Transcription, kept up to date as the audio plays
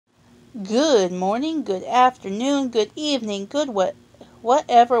Good morning, good afternoon, good evening,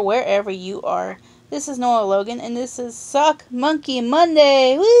 whatever, wherever you are. This is Noah Logan, and this is Sock Monkey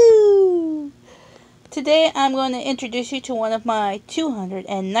Monday. Woo! Today I'm going to introduce you to one of my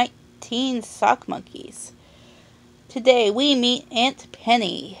 219 sock monkeys. Today we meet Aunt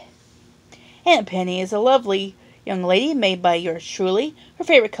Penny. Aunt Penny is a lovely young lady made by yours truly. Her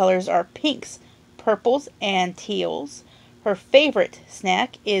favorite colors are pinks, purples, and teals. Her favorite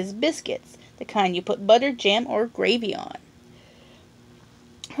snack is biscuits, the kind you put butter, jam, or gravy on.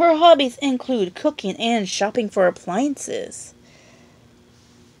 Her hobbies include cooking and shopping for appliances.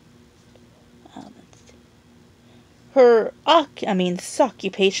 Her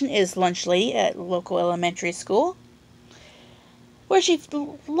occupation is lunch lady at local elementary school, where she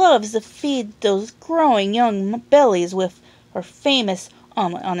loves to feed those growing young bellies with her famous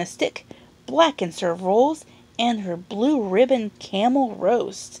omelet on a stick, black and serve rolls, and her blue ribbon camel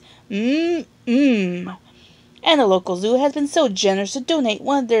roast. Mmm. And the local zoo has been so generous to donate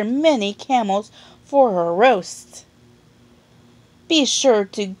one of their many camels for her roast. Be sure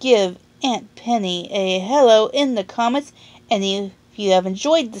to give Aunt Penny a hello in the comments, and if you have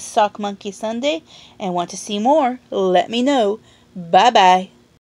enjoyed the Sock Monkey Sunday and want to see more, let me know. Bye-bye.